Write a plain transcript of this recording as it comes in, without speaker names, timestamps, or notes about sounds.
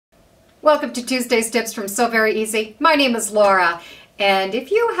Welcome to Tuesday's Tips from So Very Easy. My name is Laura, and if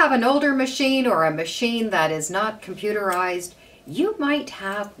you have an older machine or a machine that is not computerized, you might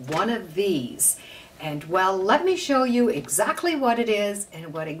have one of these. And well, let me show you exactly what it is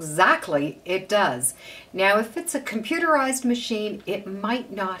and what exactly it does. Now, if it's a computerized machine, it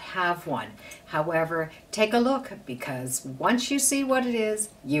might not have one. However, take a look, because once you see what it is,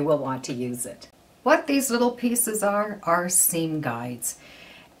 you will want to use it. What these little pieces are seam guides.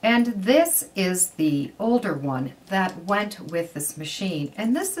 And this is the older one that went with this machine,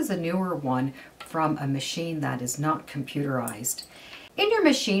 and this is a newer one from a machine that is not computerized. In your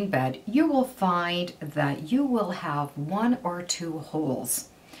machine bed, you will find that you will have one or two holes,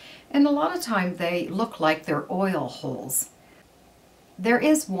 and a lot of time they look like they're oil holes. There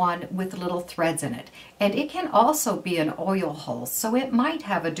is one with little threads in it, and it can also be an oil hole, so it might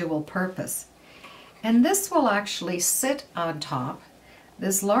have a dual purpose. And this will actually sit on top.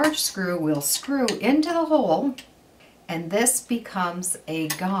 This large screw will screw into the hole, and this becomes a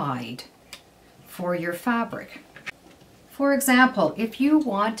guide for your fabric. For example, if you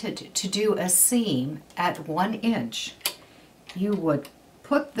wanted to do a seam at 1 inch, you would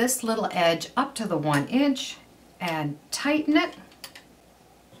put this little edge up to the 1 inch and tighten it.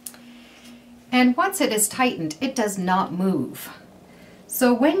 And once it is tightened, it does not move.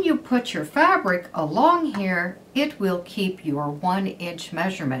 So when you put your fabric along here, it will keep your 1 inch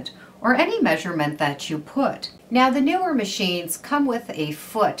measurement, or any measurement that you put. Now, the newer machines come with a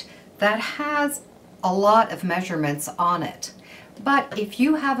foot that has a lot of measurements on it. But if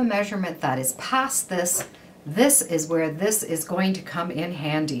you have a measurement that is past this, this is where this is going to come in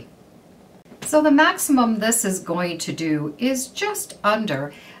handy. So the maximum this is going to do is just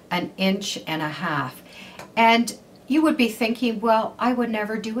under 1.5 inches. And you would be thinking, well, I would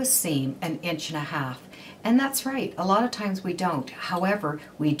never do a seam 1.5 inches. And that's right, a lot of times we don't. However,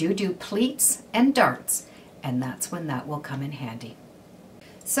 we do pleats and darts, and that's when that will come in handy.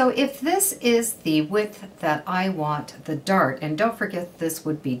 So if this is the width that I want the dart, and don't forget this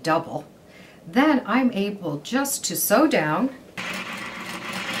would be double, then I'm able just to sew down.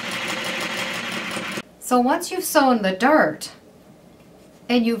 So once you've sewn the dart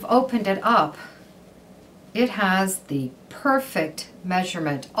and you've opened it up, it has the perfect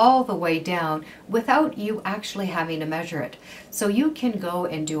measurement all the way down without you actually having to measure it. So you can go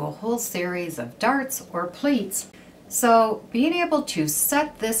and do a whole series of darts or pleats. So being able to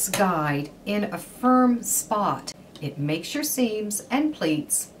set this guide in a firm spot, it makes your seams and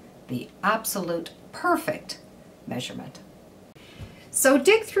pleats the absolute perfect measurement. So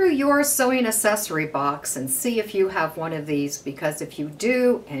dig through your sewing accessory box and see if you have one of these, because if you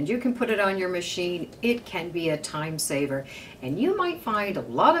do and you can put it on your machine, it can be a time saver, and you might find a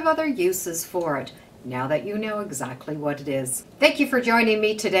lot of other uses for it now that you know exactly what it is. Thank you for joining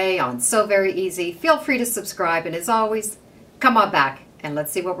me today on So Very Easy. Feel free to subscribe, and as always, come on back and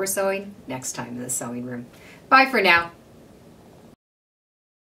let's see what we're sewing next time in the sewing room. Bye for now.